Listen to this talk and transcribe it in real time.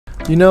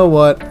You know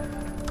what?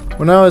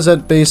 When I was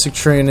at basic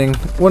training,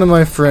 one of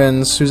my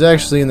friends, who's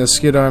actually in the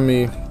Skid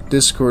Army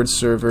Discord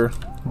server,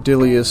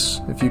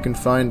 Dilius, if you can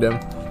find him,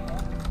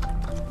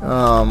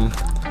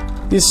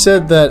 he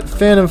said that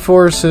Phantom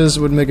Forces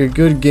would make a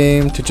good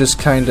game to just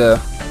kinda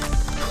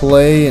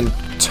play and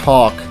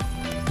talk,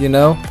 you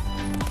know?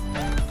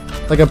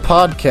 Like a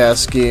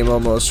podcast game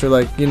almost, or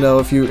like, you know,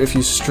 if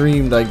you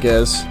streamed, I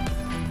guess.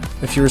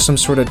 If you were some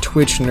sort of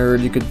Twitch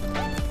nerd, you could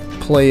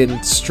play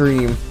and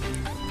stream.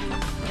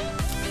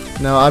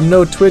 Now, I'm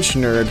no Twitch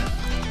nerd,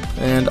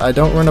 and I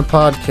don't run a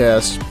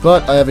podcast,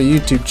 but I have a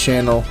YouTube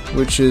channel,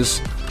 which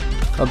is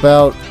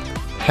about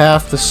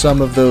half the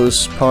sum of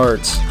those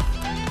parts,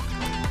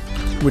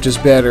 which is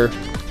better.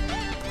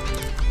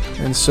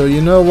 And so,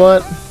 you know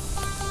what?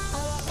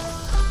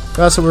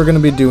 That's what we're going to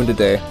be doing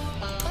today.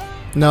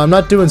 Now, I'm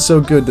not doing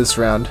so good this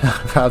round,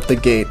 out the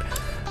gate.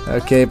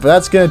 Okay, but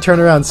that's going to turn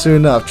around soon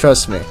enough,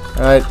 trust me.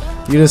 Alright,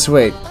 you just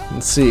wait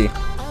and see.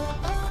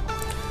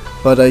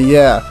 But,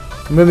 yeah.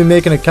 I'm going to be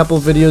making a couple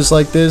videos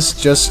like this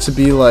just to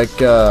be like,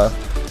 you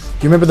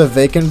remember the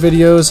vacant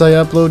videos I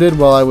uploaded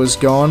while I was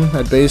gone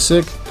at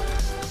basic?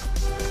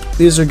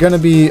 These are going to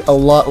be a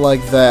lot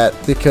like that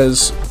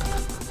because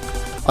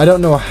I don't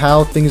know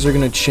how things are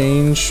going to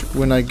change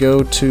when I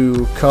go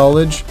to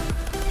college,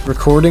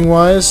 recording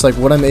wise, like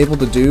what I'm able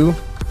to do,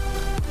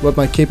 what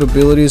my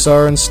capabilities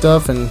are and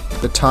stuff, and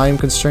the time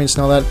constraints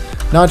and all that.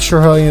 Not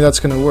sure how any of that's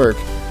going to work,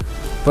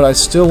 but I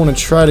still want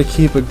to try to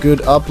keep a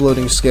good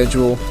uploading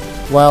schedule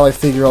while I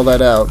figure all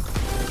that out.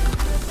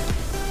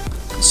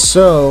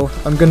 So,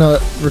 I'm gonna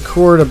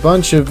record a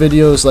bunch of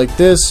videos like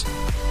this,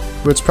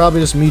 where it's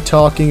probably just me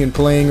talking and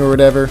playing or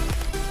whatever,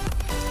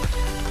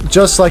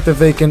 just like the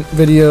vacant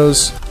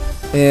videos,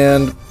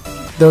 and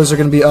those are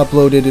gonna be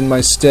uploaded in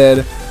my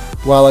stead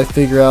while I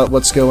figure out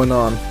what's going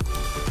on.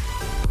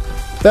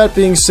 That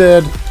being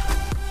said,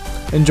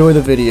 enjoy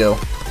the video,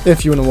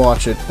 if you want to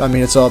watch it. I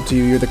mean, it's all up to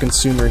you, you're the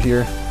consumer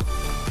here.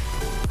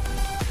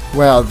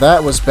 Wow,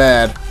 that was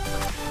bad.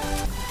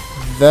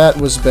 That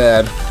was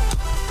bad.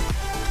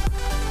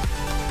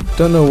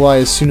 Don't know why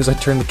as soon as I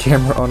turn the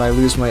camera on I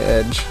lose my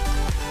edge.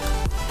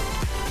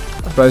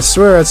 But I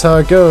swear that's how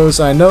it goes.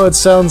 I know it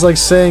sounds like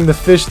saying the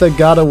fish that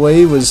got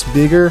away was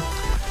bigger,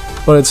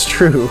 but it's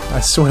true,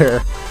 I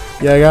swear.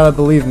 Yeah, you gotta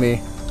believe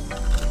me.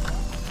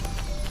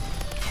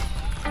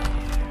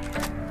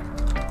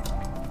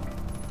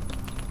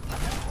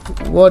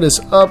 What is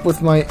up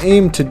with my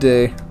aim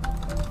today?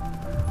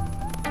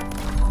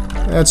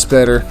 That's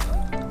better.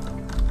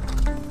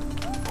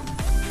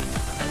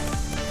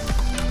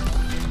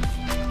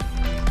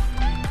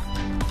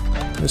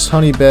 This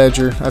honey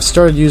badger. I've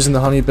started using the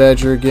honey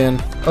badger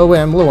again. Oh wait,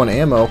 I'm low on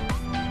ammo.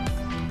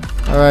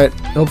 Alright,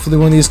 hopefully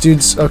one of these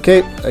dudes...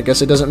 Okay, I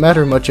guess it doesn't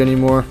matter much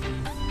anymore.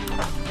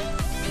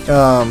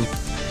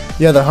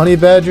 Yeah, the honey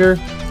badger,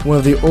 one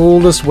of the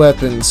oldest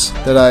weapons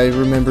that I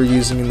remember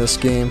using in this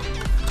game.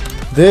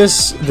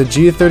 This, the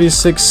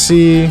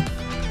G36C,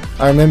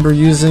 I remember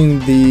using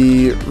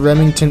the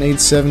Remington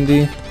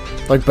 870,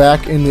 like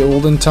back in the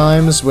olden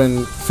times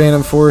when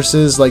Phantom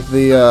Forces, like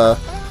the,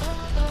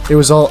 it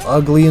was all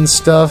ugly and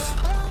stuff,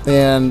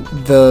 and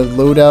the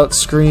loadout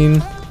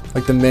screen,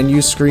 like the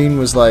menu screen,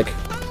 was like,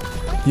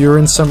 you're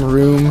in some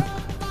room,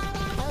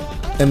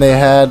 and they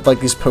had like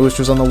these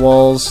posters on the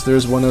walls.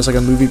 There's one that was like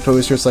a movie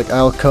poster, it's like,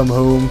 I'll come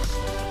home.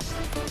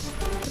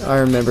 I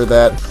remember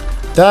that.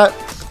 That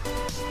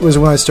was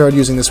when I started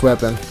using this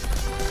weapon.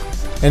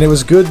 And it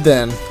was good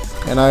then.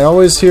 And I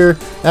always hear,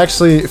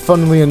 actually,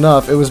 funnily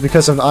enough, it was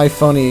because of an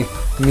iFunny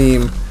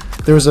meme.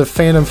 There was a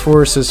Phantom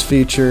Forces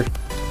feature,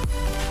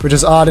 which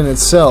is odd in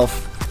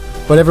itself,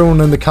 but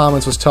everyone in the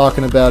comments was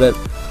talking about it,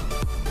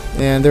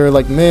 and they were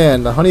like,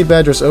 man, the honey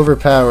badger's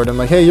overpowered. I'm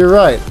like, hey, you're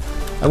right.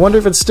 I wonder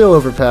if it's still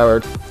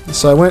overpowered.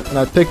 So I went and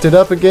I picked it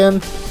up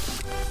again,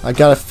 I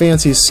got a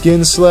fancy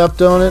skin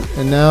slapped on it,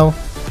 and now,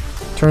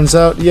 turns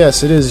out,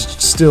 yes, it is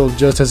still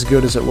just as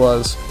good as it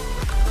was.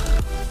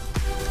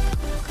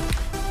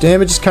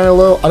 Damage is kind of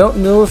low. I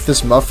don't know if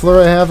this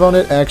muffler I have on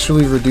it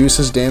actually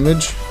reduces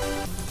damage.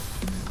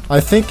 I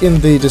think in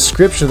the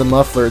description of the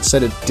muffler it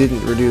said it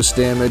didn't reduce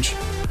damage.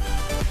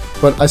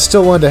 But I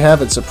still wanted to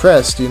have it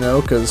suppressed, you know,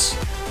 because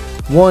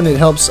one, it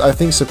helps, I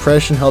think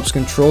suppression helps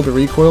control the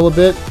recoil a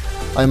bit.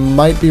 I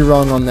might be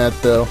wrong on that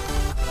though.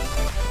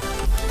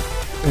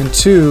 And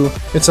two,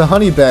 it's a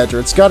honey badger,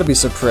 it's gotta be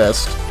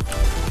suppressed.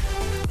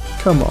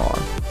 Come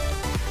on.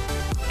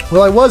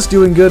 Well, I was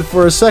doing good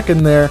for a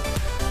second there,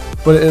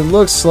 but it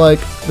looks like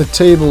the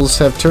tables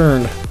have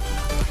turned.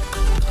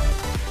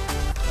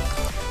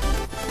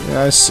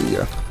 Yeah, I see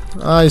ya.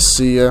 I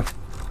see ya.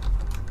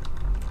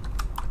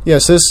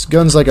 Yes, this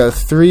gun's like a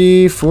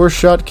 3-4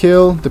 shot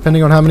kill,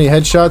 depending on how many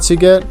headshots you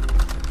get.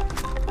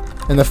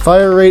 And the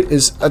fire rate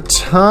is a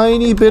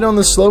tiny bit on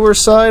the slower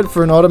side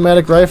for an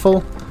automatic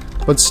rifle,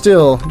 but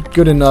still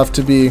good enough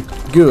to be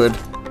good.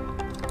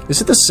 Is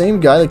it the same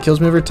guy that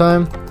kills me every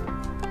time?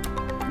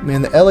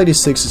 Man, the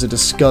L86 is a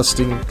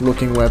disgusting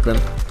looking weapon.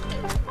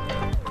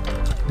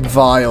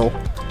 Vile.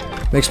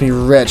 Makes me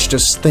retch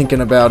just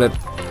thinking about it.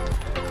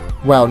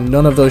 Wow,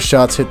 none of those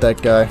shots hit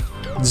that guy.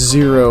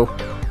 Zero.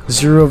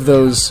 Zero of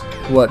those,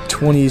 what,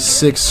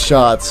 26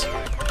 shots,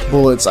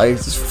 bullets I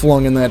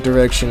flung in that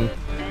direction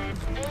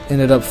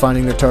ended up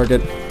finding their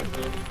target.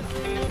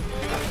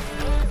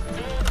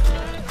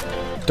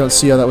 Don't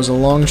see how that was a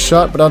long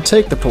shot, but I'll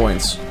take the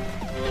points.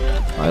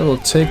 I will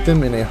take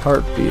them in a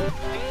heartbeat.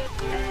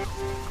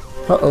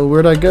 Uh-oh,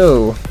 where'd I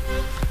go?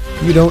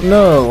 You don't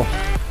know.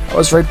 I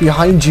was right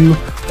behind you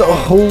the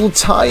whole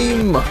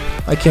time.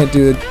 I can't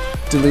do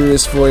a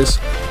delirious voice.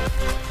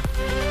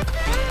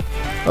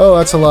 Oh,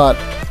 that's a lot.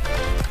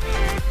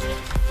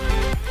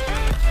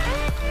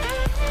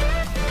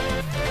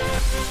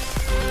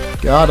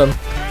 Got him.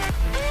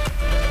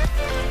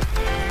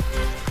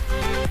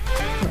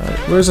 Alright,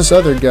 where's this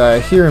other guy? I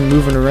hear him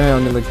moving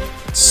around in the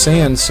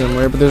sand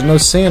somewhere, but there's no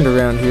sand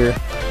around here.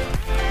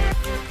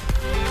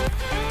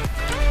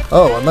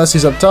 Oh, unless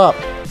he's up top.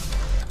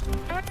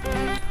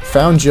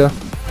 Found ya.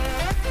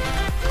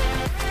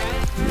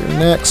 You're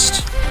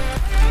next.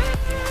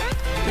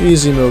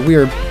 Easy mode. We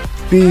are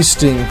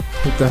beasting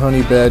with the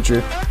honey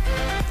badger.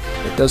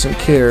 It doesn't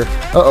care.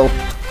 Uh-oh.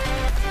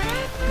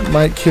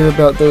 Might care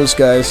about those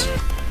guys.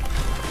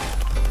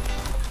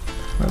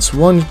 That's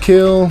one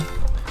kill.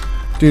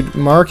 Dude,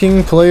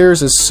 marking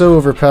players is so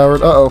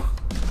overpowered. Uh-oh.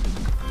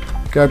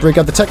 Gotta break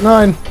out the Tech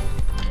 9.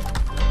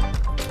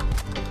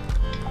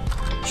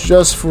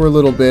 Just for a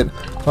little bit,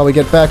 while we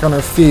get back on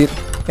our feet,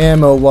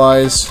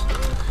 ammo-wise.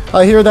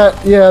 I hear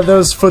that, yeah,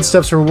 those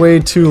footsteps are way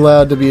too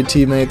loud to be a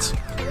teammate.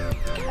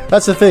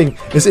 That's the thing,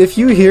 is if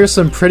you hear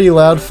some pretty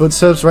loud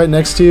footsteps right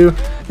next to you,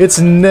 it's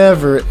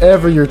never,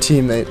 ever your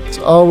teammate. It's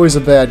always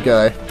a bad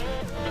guy.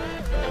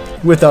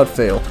 Without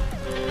fail.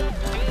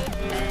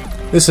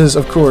 This is,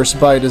 of course,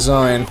 by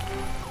design.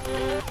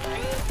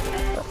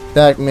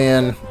 That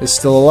man is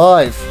still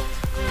alive.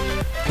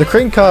 The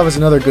Krinkov is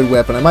another good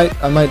weapon.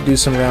 I might do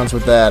some rounds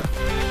with that.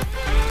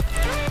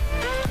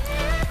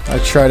 I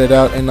tried it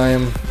out and I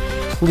am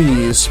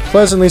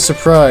pleasantly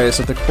surprised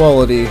at the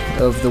quality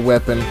of the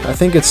weapon. I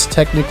think it's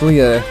technically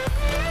a,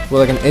 well,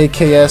 like an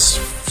AKS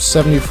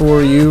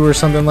 74U or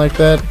something like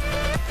that.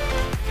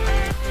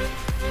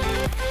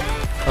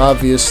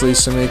 Obviously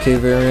some AK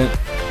variant.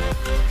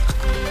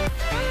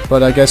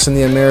 But I guess in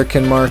the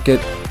American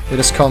market, they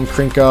just call them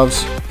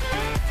Krinkovs.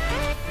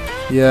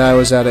 Yeah, I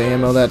was out of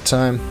ammo that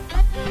time.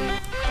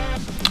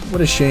 What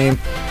a shame.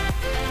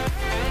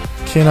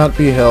 Cannot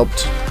be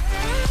helped.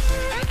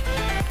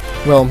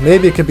 Well,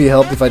 maybe it could be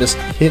helped if I just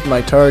hit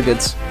my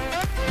targets.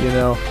 You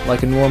know,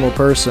 like a normal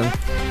person.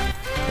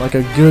 Like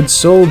a good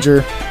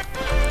soldier.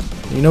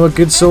 You know what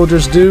good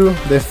soldiers do?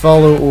 They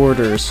follow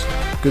orders.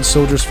 Good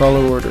soldiers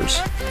follow orders.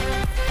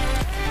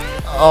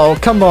 Oh,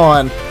 come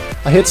on!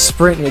 I hit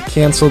sprint and it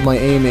canceled my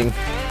aiming.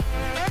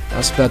 I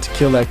was about to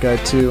kill that guy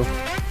too.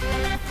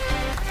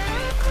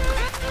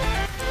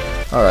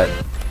 Alright.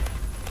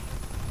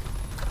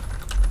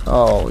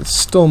 Oh, it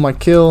stole my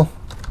kill.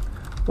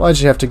 Why'd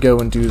you have to go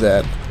and do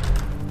that?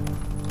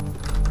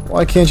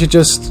 Why can't you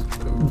just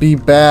be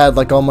bad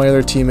like all my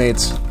other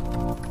teammates?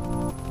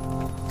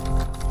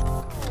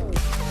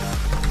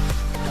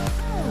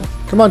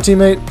 Come on,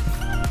 teammate.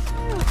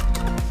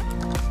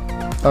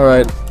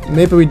 Alright,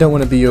 maybe we don't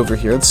want to be over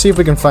here. Let's see if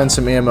we can find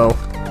some ammo.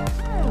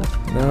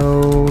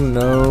 No,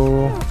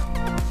 no.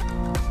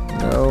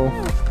 No.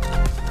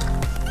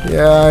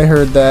 Yeah, I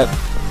heard that.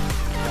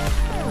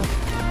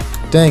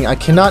 Dang, I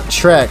cannot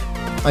track.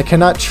 I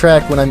cannot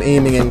track when I'm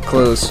aiming in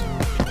close.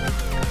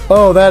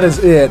 Oh, that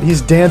is it.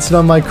 He's dancing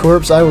on my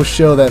corpse. I will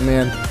show that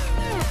man.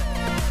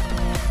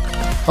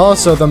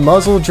 Also, the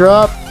muzzle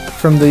drop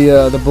from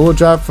the bullet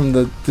drop from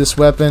this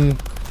weapon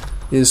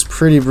is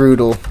pretty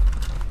brutal.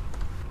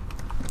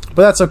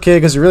 But that's okay,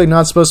 because you're really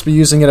not supposed to be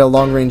using it at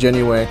long range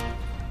anyway.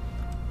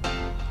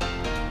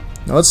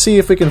 Now let's see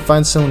if we can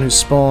find someone who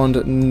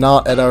spawned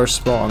not at our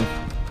spawn.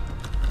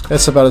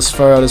 That's about as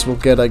far out as we'll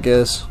get, I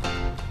guess.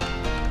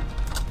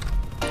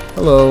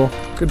 Hello.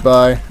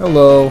 Goodbye.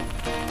 Hello.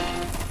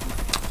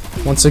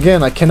 Once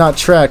again, I cannot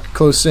track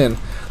close in.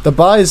 The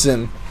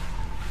Bison,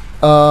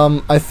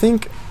 I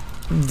think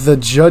the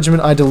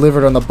judgment I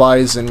delivered on the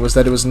Bison was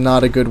that it was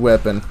not a good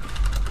weapon.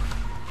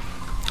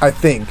 I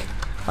think.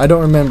 I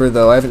don't remember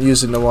though, I haven't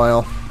used it in a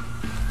while.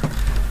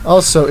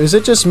 Also, is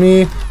it just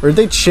me, or did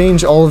they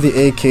change all of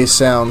the AK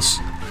sounds?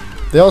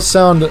 They all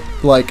sound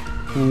like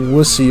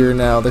wussier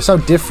now. They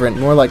sound different,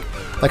 more like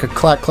a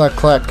clack clack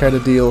clack kind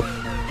of deal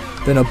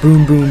than a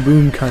boom boom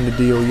boom kind of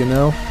deal, you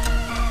know?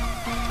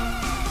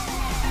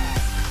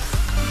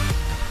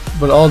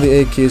 But all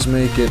the AKs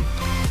make it.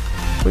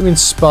 What do you mean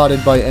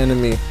spotted by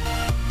enemy?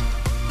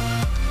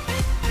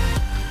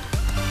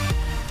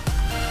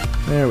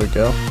 There we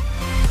go.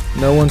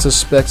 No one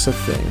suspects a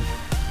thing.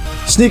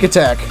 Sneak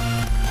attack!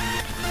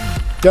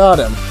 Got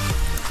him.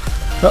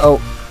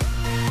 Uh-oh.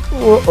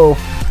 Uh-oh.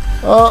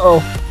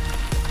 Uh-oh.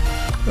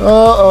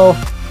 Uh-oh.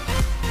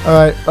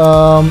 Alright,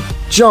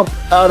 jump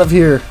out of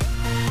here.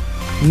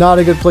 Not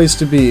a good place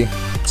to be.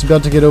 It's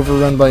about to get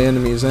overrun by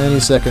enemies any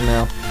second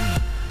now.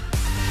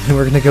 And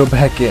we're gonna go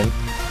back in.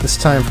 This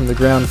time from the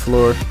ground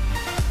floor.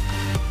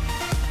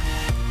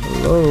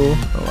 Hello?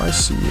 Oh, I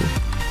see you.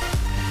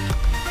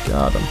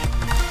 Got him.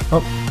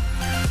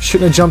 Oh,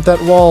 shouldn't have jumped that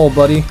wall,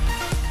 buddy.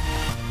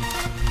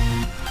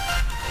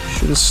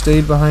 Should have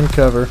stayed behind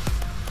cover.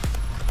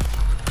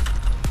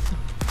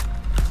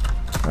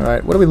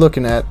 Alright, what are we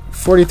looking at?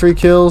 43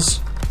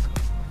 kills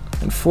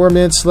and 4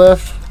 minutes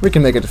left. We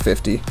can make it to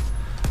 50.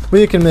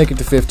 We can make it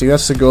to 50.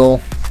 That's the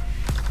goal.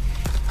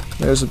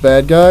 There's a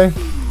bad guy.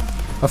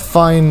 A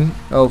fine...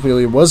 Oh,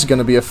 really was going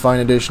to be a fine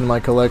addition to my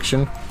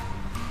collection.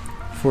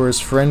 Before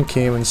his friend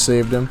came and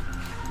saved him.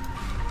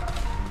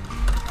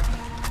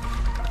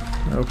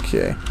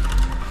 Okay.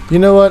 You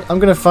know what? I'm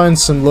going to find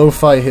some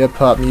lo-fi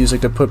hip-hop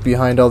music to put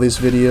behind all these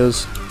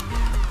videos.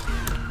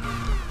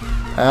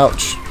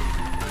 Ouch.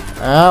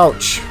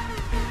 Ouch.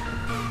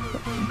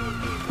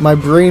 My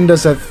brain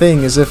does that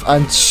thing as if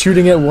I'm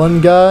shooting at one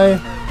guy.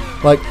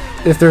 Like,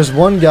 if there's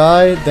one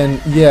guy,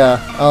 then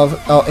yeah,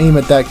 I'll aim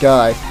at that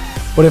guy.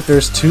 But if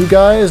there's 2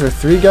 guys or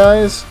 3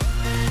 guys,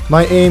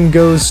 my aim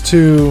goes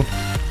to,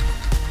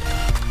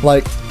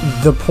 like,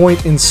 the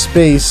point in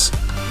space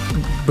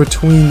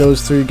between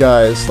those 3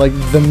 guys. Like,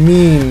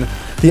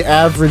 the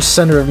average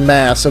center of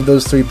mass of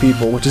those 3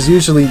 people, which is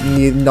usually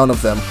none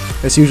of them.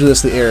 It's usually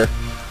just the air.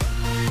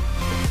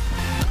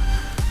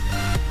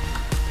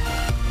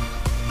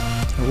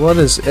 What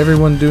is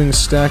everyone doing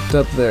stacked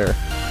up there?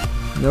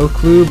 No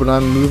clue, but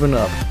I'm moving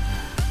up.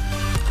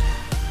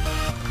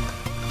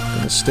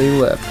 Gonna stay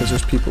left, because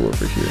there's people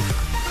over here.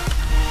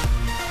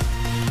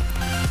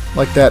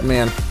 Like that,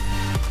 man.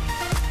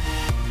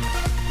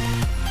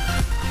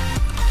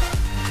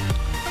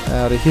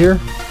 Out of here.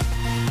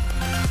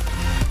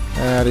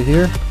 Out of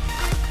here.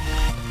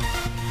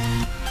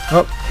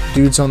 Oh,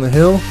 dude's on the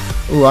hill.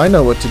 Ooh, I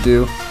know what to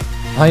do.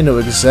 I know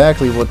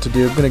exactly what to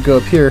do. I'm gonna go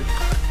up here.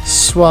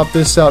 Swap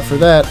this out for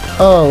that.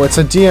 Oh, it's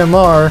a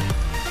DMR.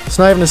 It's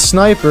not even a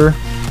sniper.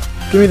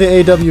 Give me the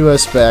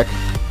AWS back.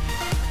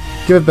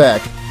 Give it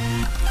back.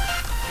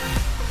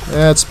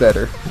 That's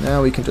better.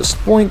 Now we can just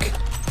boink.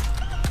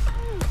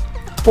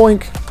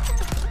 Boink.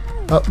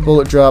 Oh,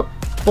 bullet drop.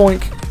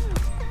 Boink.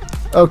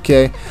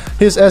 Okay.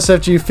 His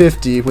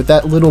SFG-50 with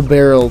that little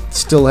barrel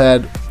still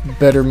had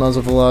better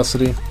muzzle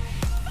velocity.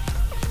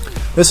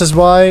 This is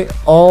why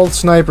all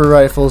sniper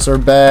rifles are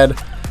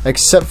bad,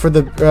 except for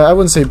the... I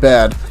wouldn't say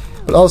bad,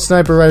 but all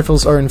sniper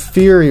rifles are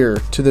inferior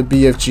to the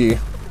BFG.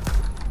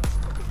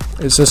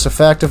 It's just a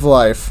fact of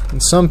life,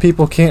 and some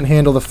people can't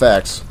handle the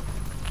facts.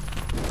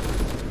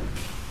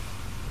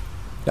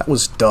 That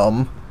was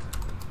dumb.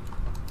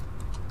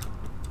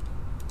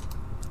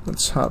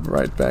 Let's hop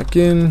right back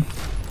in.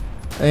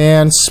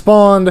 And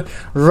spawned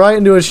right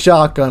into a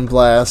shotgun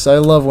blast. I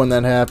love when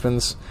that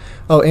happens.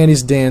 Oh, and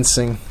he's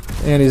dancing.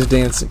 And he's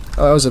dancing.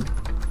 Oh, that was a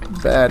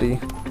baddie.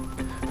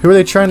 Who are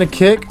they trying to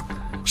kick?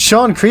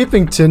 Sean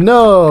Creepington.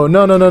 No,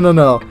 no, no, no, no,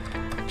 no.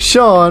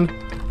 Sean.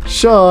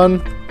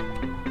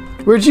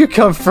 Where'd you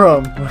come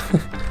from?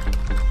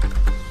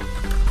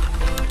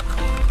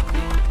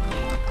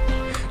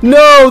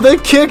 No, they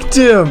kicked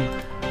him.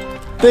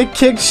 They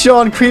kicked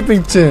Sean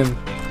Creepington.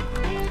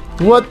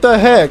 What the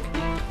heck?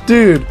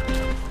 Dude.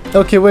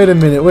 Okay, wait a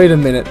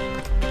minute.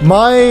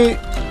 My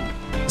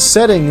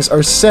settings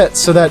are set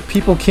so that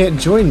people can't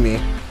join me.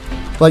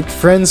 Like,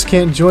 friends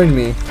can't join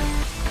me.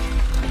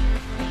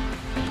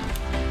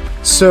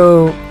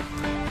 So,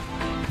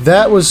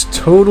 that was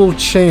total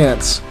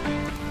chance.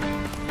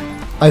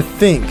 I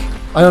think.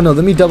 I don't know,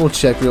 let me double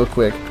check real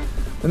quick.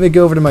 Let me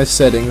go over to my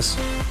settings.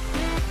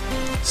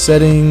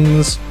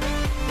 Settings.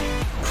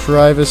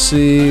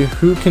 Privacy.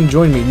 Who can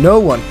join me? No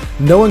one.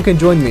 No one can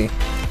join me.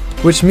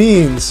 Which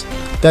means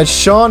that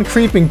Sean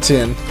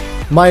Creepington,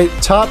 my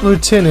top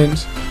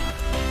lieutenant,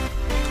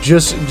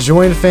 just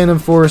joined Phantom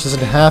Forces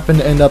and happened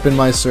to end up in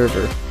my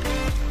server.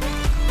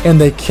 And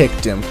they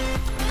kicked him.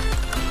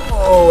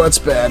 Oh, that's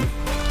bad.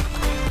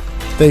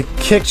 They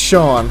kicked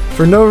Sean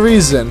for no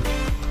reason.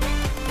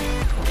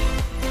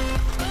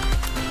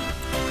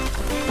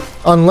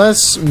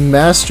 Unless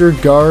Master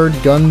Guard,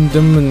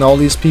 Gundam, and all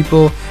these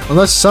people,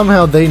 unless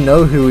somehow they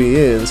know who he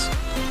is.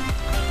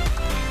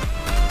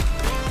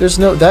 There's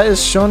no... That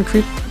is Sean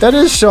Creep... That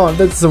is Sean!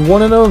 That's the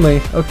one and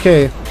only.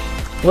 Okay.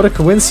 What a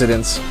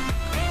coincidence.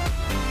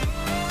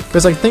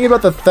 Because, like, think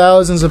about the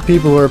thousands of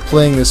people who are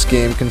playing this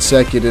game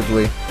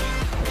consecutively.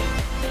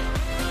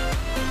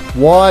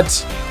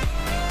 What?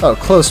 Oh,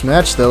 close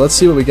match, though. Let's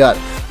see what we got.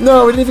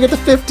 No, we didn't even get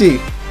to 50!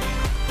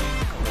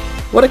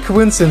 What a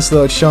coincidence,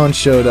 though, Sean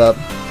showed up.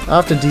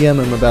 I'll have to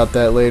DM him about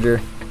that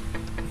later.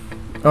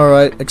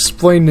 Alright,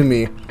 explain to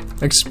me.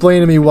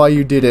 Explain to me why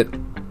you did it.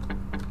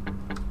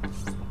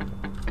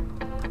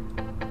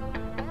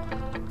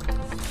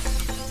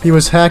 He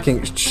was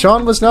hacking.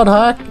 Sean was not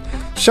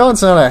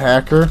Sean's not a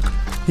hacker.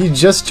 He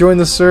just joined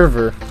the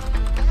server.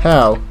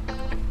 How?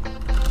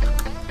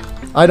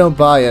 I don't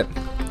buy it.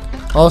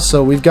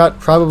 Also, we've got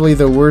probably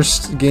the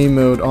worst game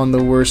mode on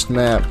the worst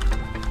map.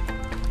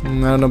 I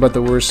don't know about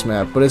the worst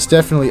map, but it's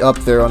definitely up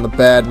there on the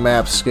bad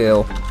map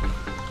scale.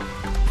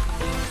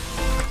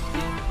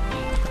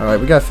 Alright,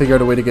 we gotta figure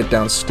out a way to get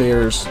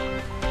downstairs.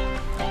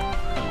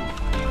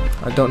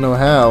 I don't know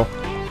how.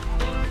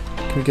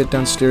 Can we get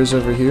downstairs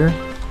over here?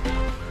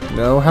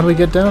 No, how do we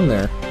get down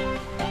there?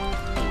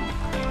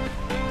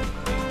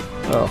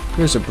 Oh,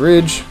 here's a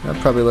bridge. That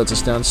probably lets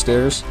us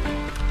downstairs.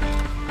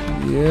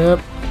 Yep.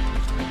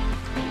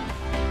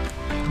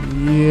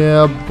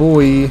 Yeah,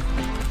 boy.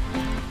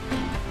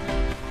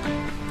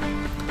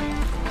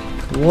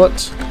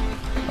 What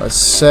a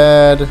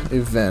sad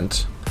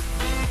event.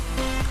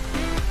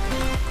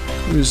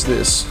 Who's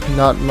this?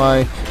 Not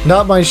my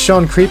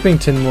Sean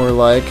Creepington, more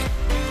like.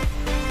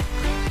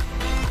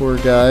 Poor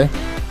guy.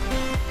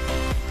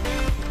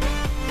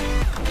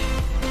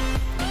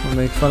 I'll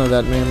make fun of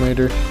that man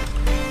later.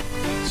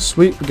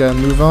 Sweet, we gotta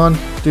move on.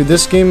 Dude,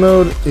 this game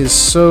mode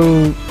is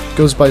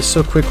goes by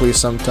so quickly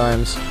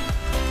sometimes.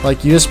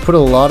 Like, you just put a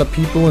lot of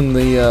people in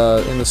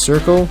the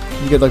circle.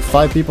 You get like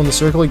 5 people in the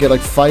circle, you get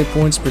like 5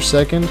 points per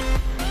second.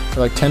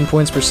 Or like 10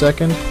 points per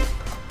second.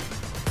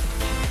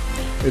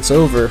 It's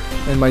over.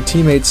 And my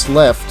teammates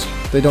left.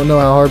 They don't know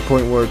how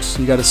hardpoint works.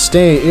 You gotta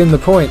stay in the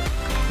point.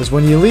 Because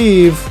when you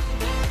leave,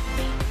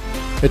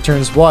 it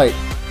turns white.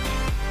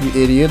 You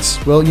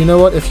idiots. Well, you know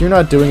what? If you're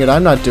not doing it,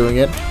 I'm not doing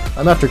it.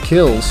 I'm after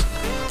kills.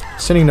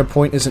 Sitting in a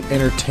point isn't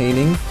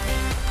entertaining.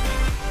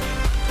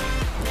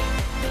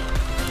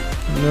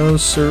 No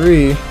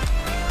siree.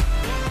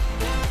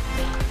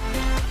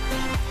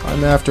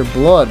 I'm after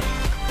blood.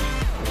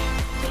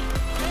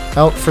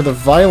 Out for the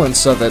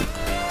violence of it.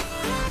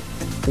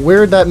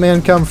 Where'd that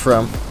man come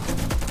from?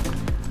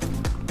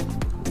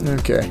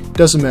 Okay,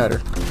 doesn't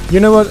matter. You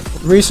know what?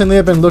 Recently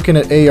I've been looking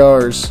at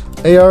ARs.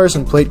 ARs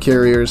and plate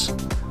carriers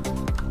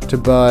to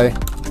buy.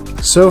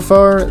 So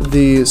far,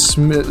 the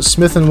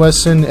Smith &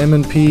 Wesson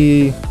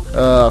M&P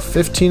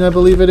 15, I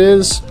believe it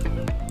is,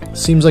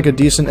 seems like a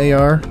decent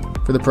AR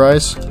for the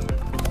price.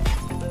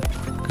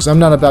 Because I'm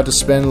not about to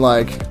spend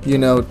like, you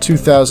know,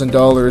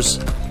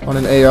 $2,000 on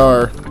an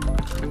AR.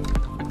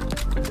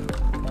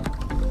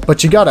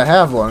 But you gotta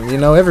have one, you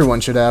know, everyone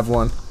should have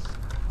one.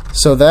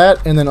 So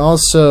that, and then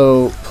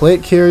also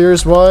plate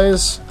carriers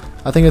wise,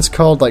 I think it's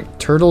called like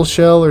Turtle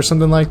Shell or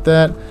something like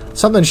that.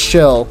 Something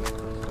Shell,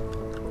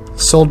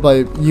 sold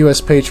by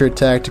US Patriot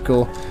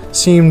Tactical,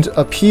 seemed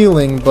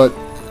appealing but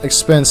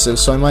expensive,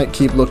 so I might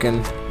keep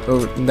looking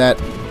over in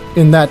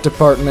that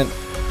department.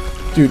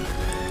 Dude,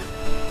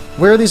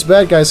 where are these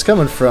bad guys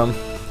coming from?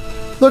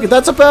 Look,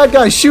 that's a bad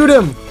guy! Shoot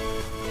him!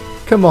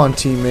 Come on,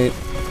 teammate.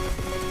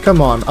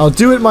 Come on, I'll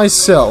do it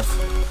myself.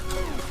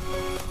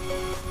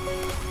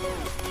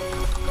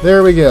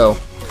 There we go.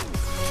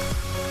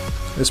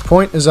 This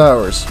point is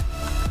ours.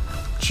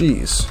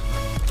 Jeez.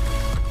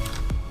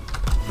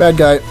 Bad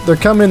guy. They're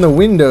coming in the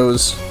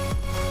windows.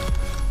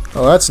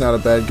 Oh, that's not a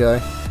bad guy.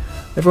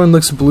 Everyone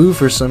looks blue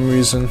for some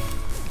reason.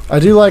 I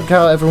do like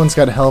how everyone's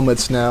got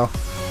helmets now.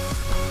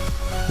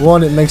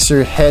 One, it makes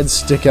your head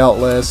stick out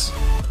less.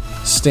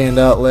 Stand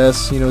out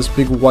less. You know, this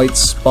big white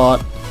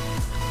spot.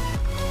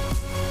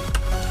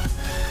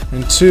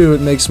 And two,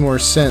 it makes more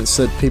sense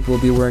that people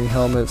will be wearing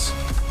helmets.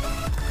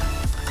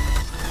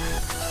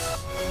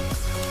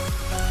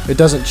 It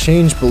doesn't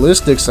change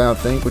ballistics, I don't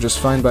think, which is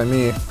fine by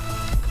me.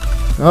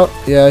 Oh,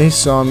 yeah, he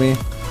saw me.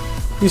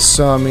 He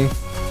saw me.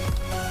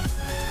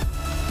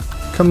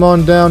 Come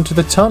on down to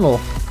the tunnel.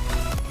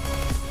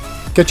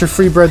 Get your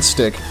free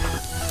breadstick.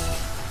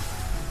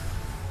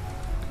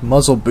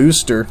 Muzzle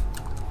booster.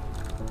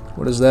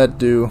 What does that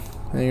do?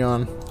 Hang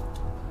on.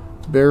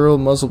 Barrel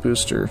muzzle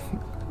booster.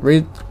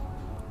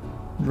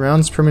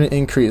 Rounds per minute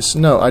increase.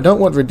 No, I don't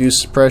want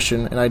reduced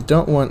suppression, and I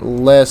don't want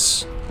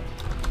less,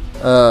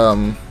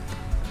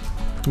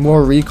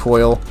 more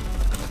recoil.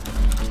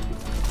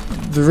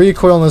 The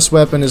recoil on this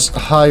weapon is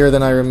higher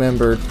than I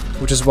remembered,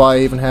 which is why I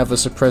even have a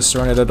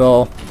suppressor on it at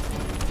all.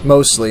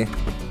 Mostly.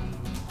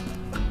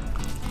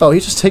 Oh, he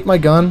just take my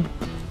gun?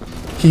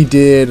 He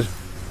did.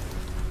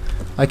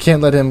 I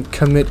can't let him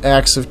commit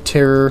acts of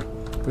terror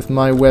with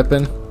my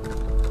weapon.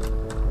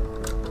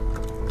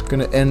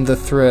 Gonna end the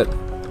threat.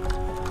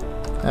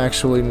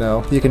 Actually,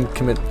 no. You can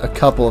commit a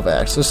couple of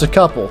acts. Just a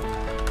couple.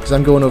 Because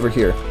I'm going over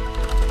here.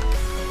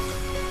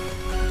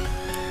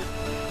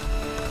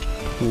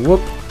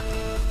 Whoop.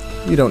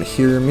 You don't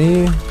hear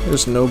me.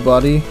 There's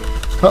nobody.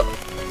 Oh.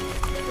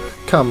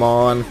 Come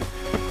on.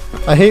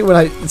 I hate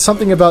when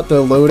something about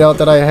the loadout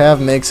that I have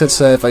makes it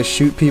so if I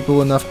shoot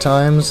people enough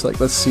times, like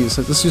let's see,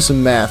 so let's do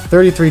some math.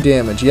 33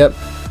 damage, yep.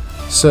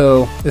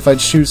 So if I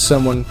shoot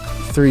someone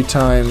 3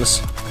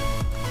 times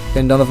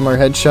and none of them are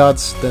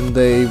headshots, then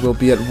they will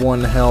be at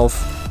 1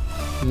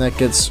 health. And that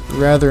gets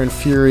rather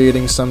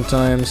infuriating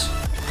sometimes.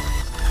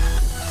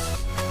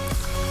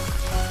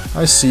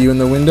 I see you in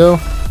the window.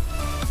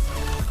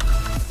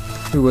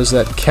 Who was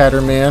that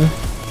Catterman?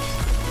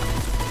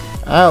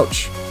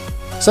 Ouch.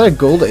 Is that a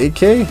gold AK?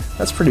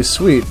 That's pretty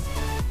sweet.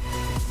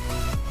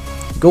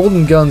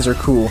 Golden guns are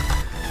cool.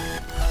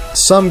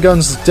 Some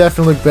guns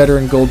definitely look better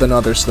in gold than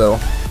others, though.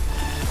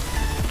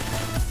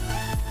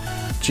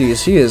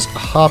 Jeez, he is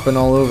hopping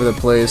all over the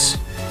place.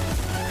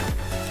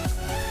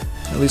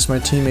 At least my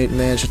teammate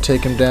managed to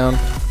take him down.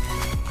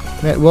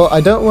 Man, well, I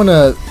don't want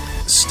to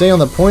stay on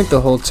the point the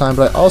whole time,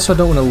 but I also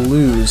don't want to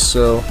lose,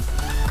 so...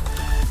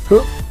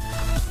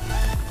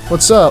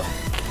 What's up?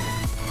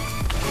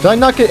 Did I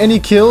not get any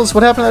kills?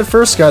 What happened to that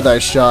first guy that I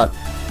shot?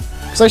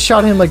 Because I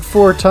shot him like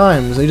 4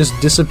 times. They just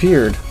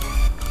disappeared.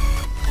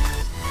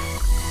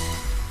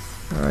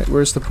 Alright,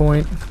 where's the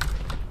point?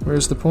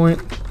 Where's the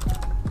point?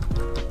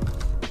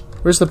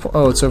 Where's the point?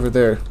 Oh, it's over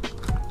there.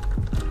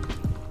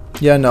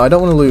 Yeah, no, I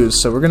don't want to lose,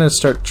 so we're gonna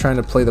start trying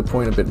to play the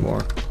point a bit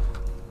more.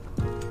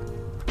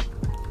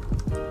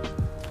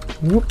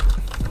 Whoop.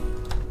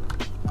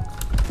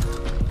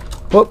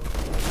 Whoop.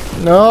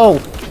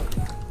 No!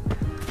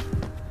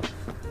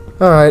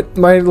 Alright,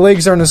 my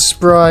legs aren't as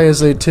spry as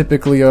they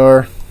typically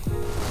are.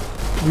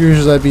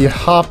 Usually I'd be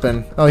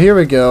hopping. Oh, here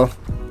we go.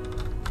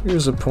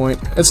 Here's a point.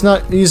 It's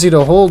not easy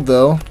to hold,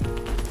 though.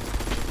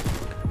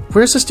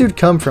 Where's this dude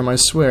come from, I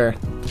swear?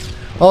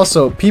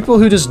 Also, people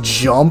who just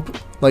jump,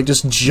 like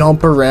just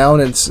jump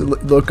around and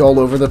look all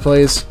over the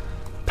place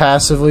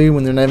passively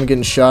when they're not even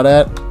getting shot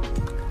at,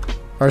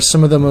 are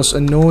some of the most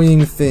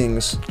annoying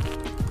things.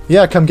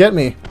 Yeah, come get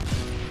me.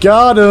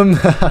 Got him!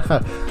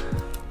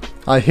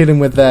 I hit him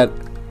with that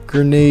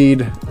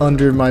grenade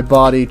under my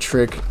body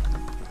trick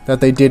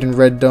that they did in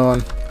Red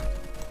Dawn.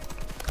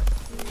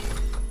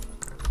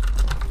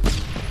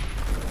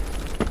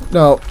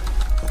 No.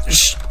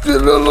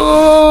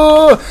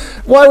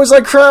 Why was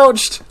I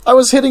crouched? I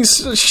was hitting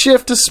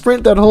shift to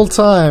sprint that whole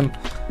time.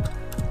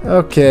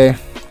 Okay.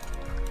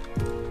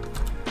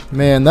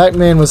 Man, that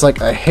man was like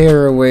a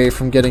hair away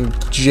from getting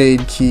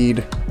Jade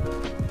keyed.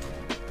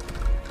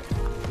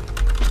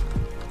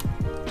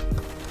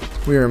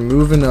 We are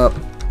moving up.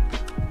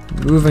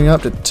 Moving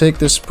up to take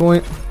this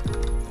point.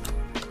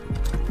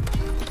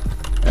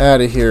 Out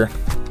of here.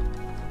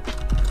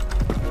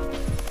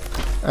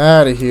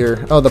 Out of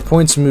here. Oh, the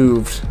point's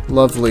moved.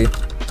 Lovely.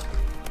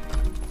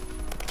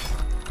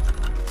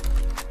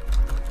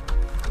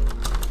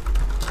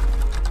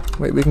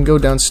 Wait, we can go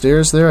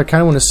downstairs there? I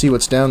kind of want to see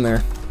what's down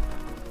there.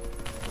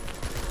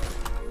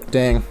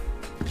 Dang.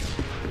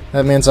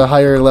 That man's a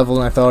higher level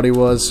than I thought he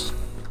was.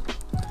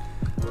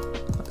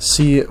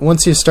 See,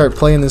 once you start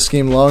playing this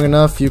game long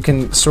enough, you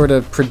can sort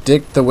of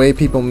predict the way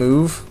people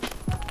move.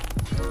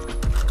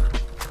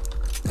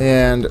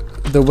 And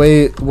the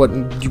way, what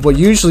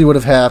usually would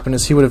have happened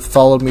is he would have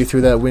followed me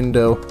through that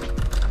window.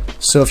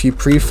 So if you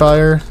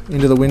pre-fire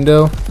into the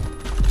window,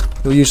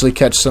 you'll usually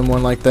catch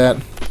someone like that.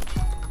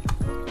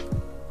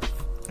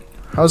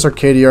 How's our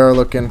KDR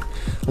looking?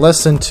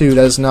 Less than 2,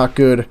 that is not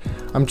good.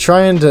 I'm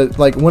trying to,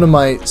 like, one of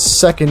my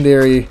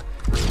secondary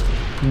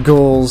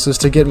goals is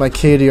to get my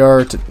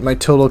KDR, my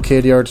total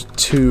KDR to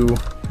 2.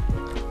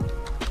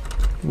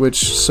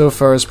 Which so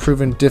far has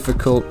proven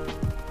difficult.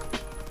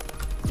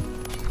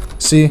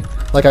 See?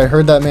 Like, I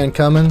heard that man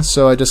coming,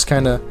 so I just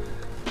kinda...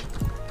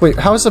 Wait,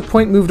 how is the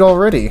point moved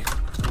already?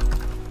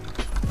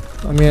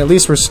 I mean, at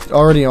least we're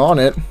already on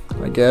it,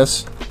 I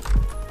guess.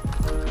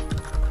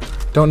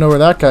 Don't know where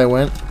that guy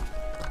went.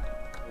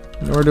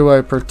 Nor do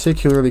I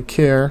particularly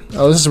care.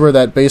 Oh, this is where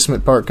that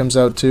basement part comes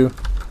out too.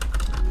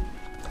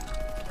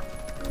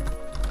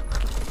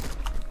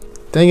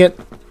 Dang it.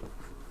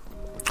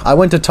 I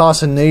went to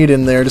toss a nade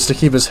in there just to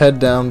keep his head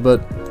down,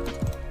 but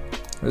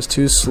it was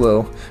too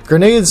slow.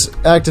 Grenades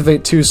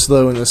activate too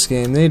slow in this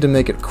game. They need to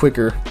make it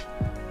quicker.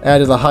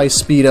 Added a high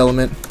speed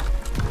element.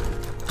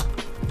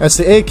 That's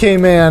the AK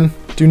man.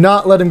 Do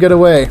not let him get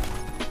away.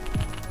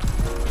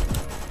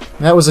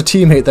 That was a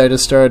teammate that I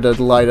just started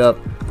to light up.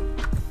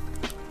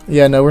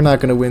 Yeah, no, we're not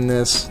gonna win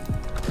this.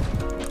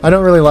 I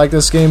don't really like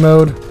this game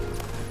mode.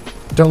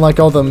 Don't like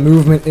all the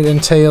movement it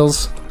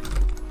entails.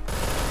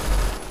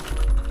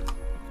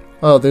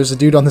 Oh, there's a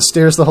dude on the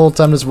stairs the whole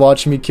time just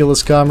watching me kill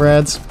his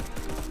comrades.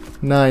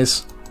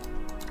 Nice.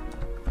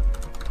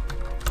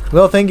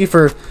 Well, thank you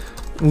for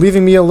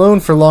leaving me alone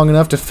for long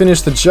enough to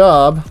finish the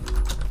job.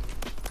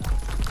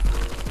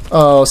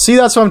 Oh, see,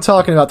 that's what I'm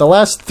talking about. The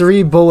last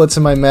 3 bullets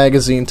in my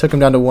magazine took him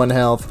down to 1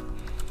 health.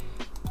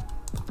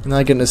 And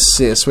I get an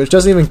assist, which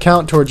doesn't even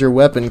count towards your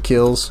weapon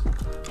kills.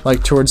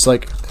 Like, towards,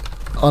 like,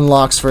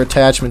 unlocks for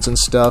attachments and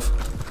stuff.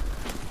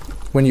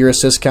 When your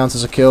assist counts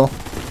as a kill.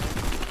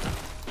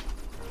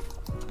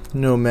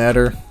 No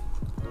matter.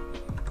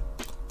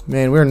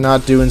 Man, we're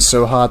not doing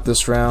so hot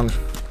this round.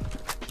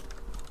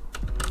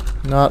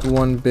 Not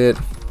one bit.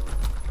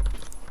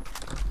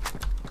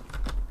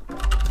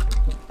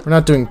 We're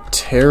not doing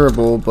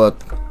terrible, but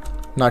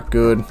not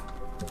good.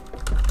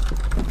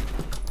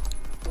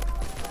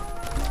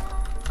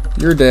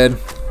 You're dead.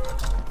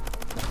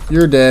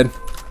 You're dead.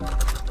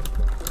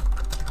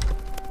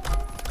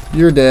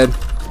 You're dead.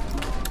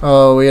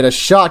 Oh, we had a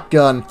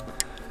shotgun.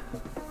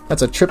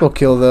 That's a triple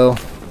kill, though.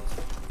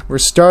 We're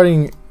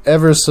starting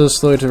ever so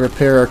slowly to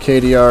repair our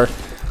KDR.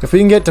 If we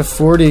can get to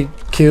 40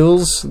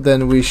 kills,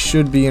 then we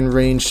should be in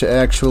range to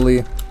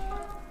actually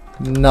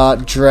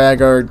not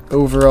drag our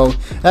overall...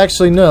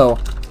 Actually, no.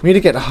 We need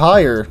to get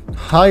higher.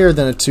 Higher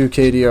than a 2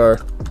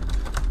 KDR.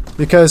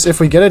 Because if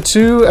we get a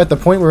 2 at the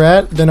point we're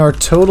at, then our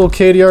total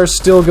KDR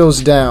still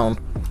goes down.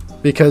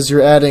 Because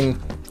you're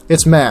adding...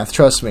 It's math,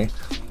 trust me.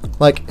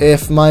 Like,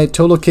 if my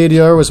total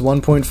KDR was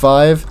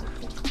 1.5,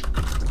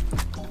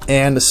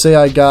 and say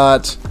I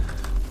got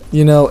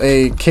you know,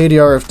 a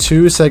KDR of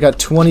 2, so I got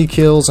 20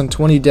 kills and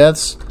 20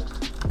 deaths,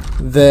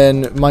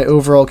 then my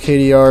overall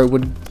KDR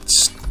would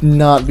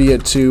not be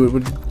at 2. It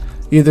would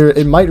either,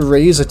 it might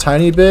raise a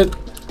tiny bit,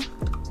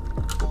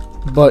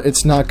 but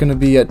it's not going to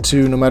be at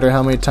 2 no matter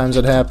how many times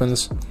it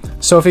happens.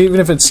 So even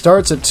if it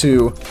starts at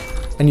 2,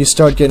 and you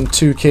start getting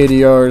 2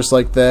 KDRs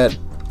like that,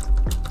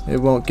 it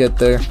won't get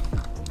there.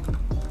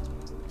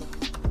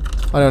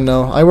 I don't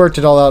know. I worked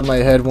it all out in my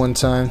head one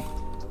time.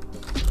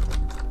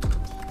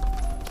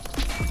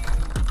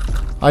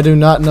 I do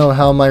not know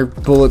how my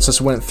bullets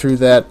just went through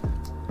that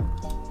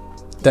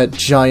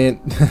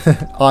giant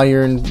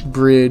iron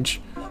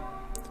bridge.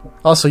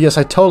 Also, yes,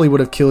 I totally would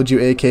have killed you,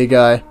 AK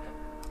guy.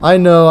 I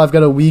know I've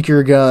got a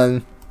weaker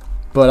gun,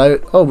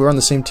 but oh, we're on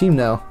the same team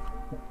now.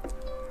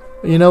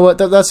 You know what?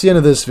 That's the end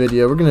of this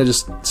video. We're gonna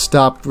just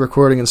stop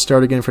recording and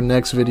start again for the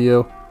next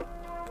video.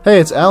 Hey,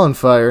 it's Alan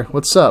Fire.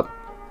 What's up?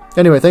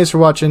 Anyway, thanks for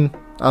watching.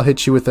 I'll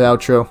hit you with the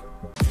outro.